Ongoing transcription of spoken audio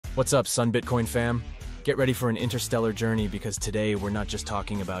What's up, Sun Bitcoin fam? Get ready for an interstellar journey because today we're not just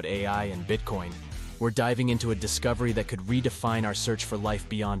talking about AI and Bitcoin. We're diving into a discovery that could redefine our search for life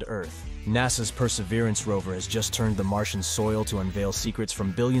beyond Earth. NASA's Perseverance rover has just turned the Martian soil to unveil secrets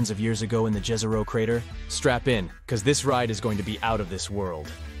from billions of years ago in the Jezero crater. Strap in, because this ride is going to be out of this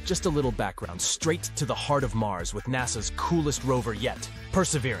world. Just a little background, straight to the heart of Mars with NASA's coolest rover yet,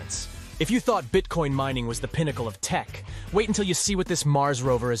 Perseverance. If you thought Bitcoin mining was the pinnacle of tech, wait until you see what this Mars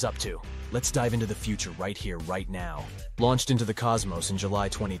rover is up to. Let's dive into the future right here, right now. Launched into the cosmos in July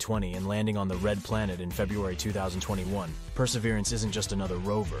 2020 and landing on the Red Planet in February 2021, Perseverance isn't just another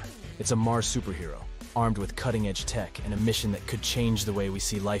rover. It's a Mars superhero, armed with cutting-edge tech and a mission that could change the way we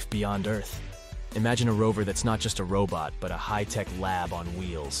see life beyond Earth. Imagine a rover that's not just a robot, but a high-tech lab on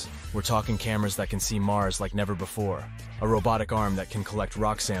wheels. We're talking cameras that can see Mars like never before, a robotic arm that can collect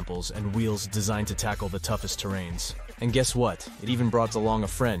rock samples, and wheels designed to tackle the toughest terrains. And guess what? It even brought along a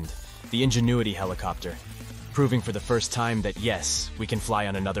friend, the Ingenuity helicopter, proving for the first time that yes, we can fly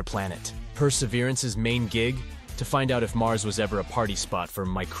on another planet. Perseverance's main gig? To find out if Mars was ever a party spot for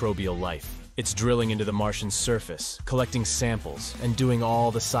microbial life. It's drilling into the Martian surface, collecting samples, and doing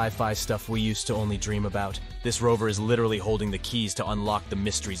all the sci-fi stuff we used to only dream about. This rover is literally holding the keys to unlock the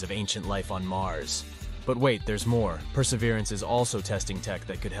mysteries of ancient life on Mars. But wait, there's more. Perseverance is also testing tech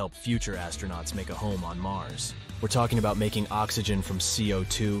that could help future astronauts make a home on Mars. We're talking about making oxygen from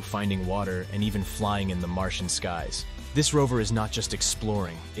CO2, finding water, and even flying in the Martian skies. This rover is not just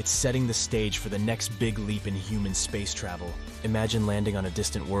exploring, it's setting the stage for the next big leap in human space travel. Imagine landing on a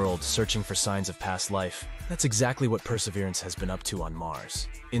distant world, searching for signs of past life. That's exactly what Perseverance has been up to on Mars.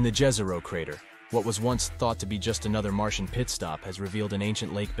 In the Jezero crater, what was once thought to be just another Martian pit stop has revealed an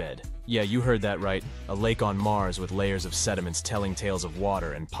ancient lakebed. Yeah, you heard that right. A lake on Mars with layers of sediments telling tales of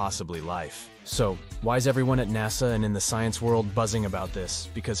water and possibly life. So, why is everyone at NASA and in the science world buzzing about this?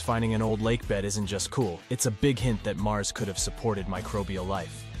 Because finding an old lakebed isn't just cool. It's a big hint that Mars could have supported microbial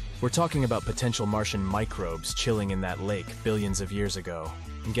life. We're talking about potential Martian microbes chilling in that lake billions of years ago.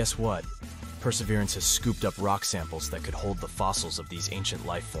 And guess what? Perseverance has scooped up rock samples that could hold the fossils of these ancient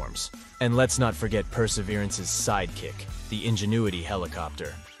life forms. And let's not forget Perseverance's sidekick, the Ingenuity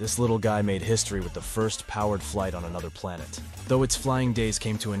helicopter. This little guy made history with the first powered flight on another planet, though its flying days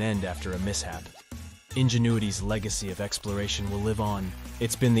came to an end after a mishap. Ingenuity's legacy of exploration will live on.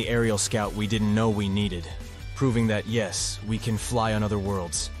 It's been the aerial scout we didn't know we needed, proving that yes, we can fly on other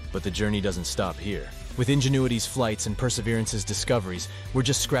worlds, but the journey doesn't stop here. With Ingenuity's flights and Perseverance's discoveries, we're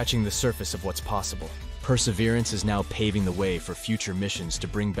just scratching the surface of what's possible. Perseverance is now paving the way for future missions to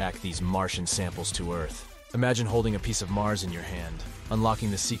bring back these Martian samples to Earth. Imagine holding a piece of Mars in your hand, unlocking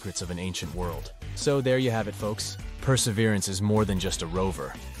the secrets of an ancient world. So there you have it, folks. Perseverance is more than just a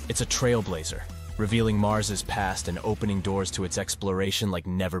rover. It's a trailblazer, revealing Mars's past and opening doors to its exploration like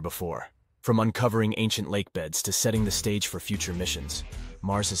never before. From uncovering ancient lakebeds to setting the stage for future missions,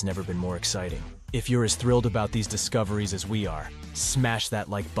 Mars has never been more exciting. If you're as thrilled about these discoveries as we are, smash that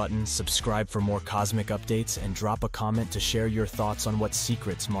like button, subscribe for more cosmic updates, and drop a comment to share your thoughts on what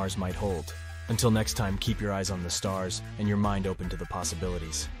secrets Mars might hold. Until next time, keep your eyes on the stars and your mind open to the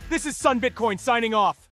possibilities. This is Sun Bitcoin signing off.